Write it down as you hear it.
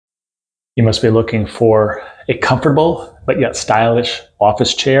You must be looking for a comfortable but yet stylish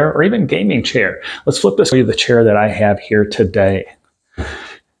office chair or even gaming chair. Let's flip this to the chair that I have here today.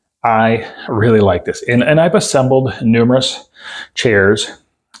 I really like this. And I've assembled numerous chairs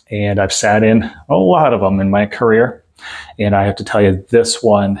and I've sat in a lot of them in my career. And I have to tell you, this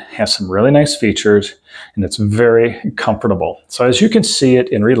one has some really nice features and it's very comfortable. So as you can see it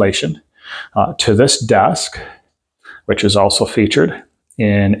in relation to this desk, which is also featured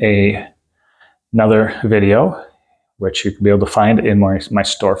in another video, which you can be able to find in my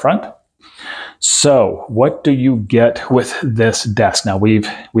storefront. So what do you get with this desk? Now we've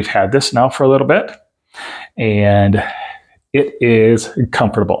had this now for a little bit and it is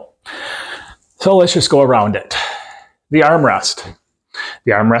comfortable. So let's just go around it. The armrest.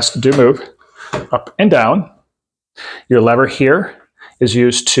 The armrests do move up and down. Your lever here is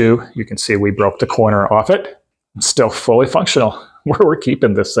used to, you can see we broke the corner off it. It's still fully functional where we're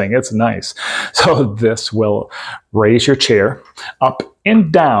keeping this thing. It's nice. So this will raise your chair up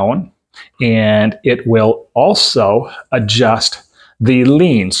and down, and it will also adjust the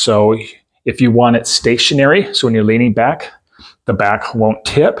lean. So if you want it stationary, so when you're leaning back, the back won't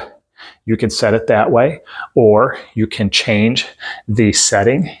tip, you can set it that way, or you can change the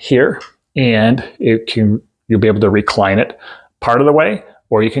setting here and you'll be able to recline it part of the way,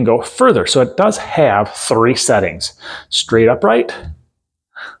 or you can go further. So it does have 3 settings: straight upright,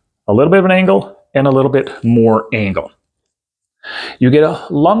 a little bit of an angle, and a little bit more angle. You get a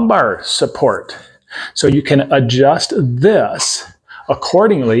lumbar support. So you can adjust this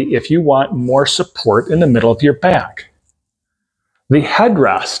accordingly if you want more support in the middle of your back. The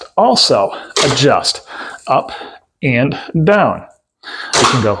headrest also adjusts up and down. You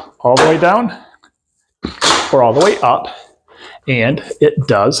can go all the way down or all the way up, and it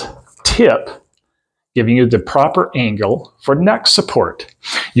does tip, giving you the proper angle for neck support.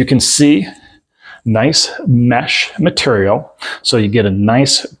 You can see nice mesh material, so you get a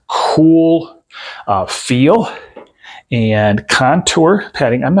nice cool feel and contour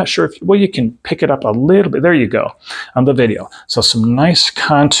padding. I'm not sure if, well, you can pick it up a little bit. There you go on the video. So some nice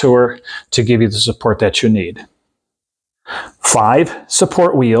contour to give you the support that you need. 5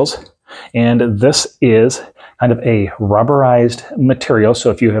 support wheels, and this is kind of a rubberized material.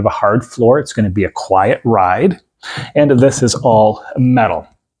 So if you have a hard floor, it's going to be a quiet ride. And this is all metal.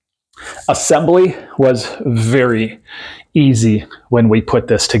 Assembly was very easy when we put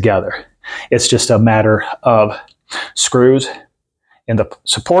this together. It's just a matter of screws in the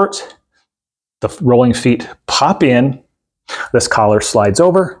supports, the rolling feet pop in, this collar slides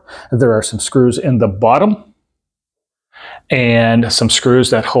over, there are some screws in the bottom, and some screws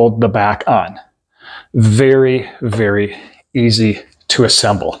that hold the back on. Very, very easy to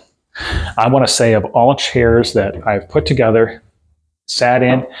assemble. I want to say, of all chairs that I've put together, sat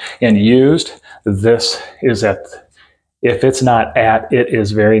in, and used, this is if it's not at, it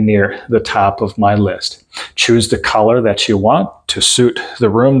is very near the top of my list. Choose the color that you want to suit the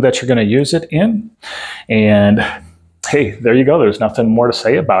room that you're going to use it in. And hey, there you go. There's nothing more to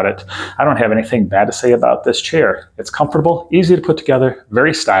say about it. I don't have anything bad to say about this chair. It's comfortable, easy to put together,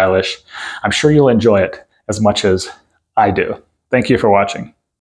 very stylish. I'm sure you'll enjoy it as much as I do. Thank you for watching.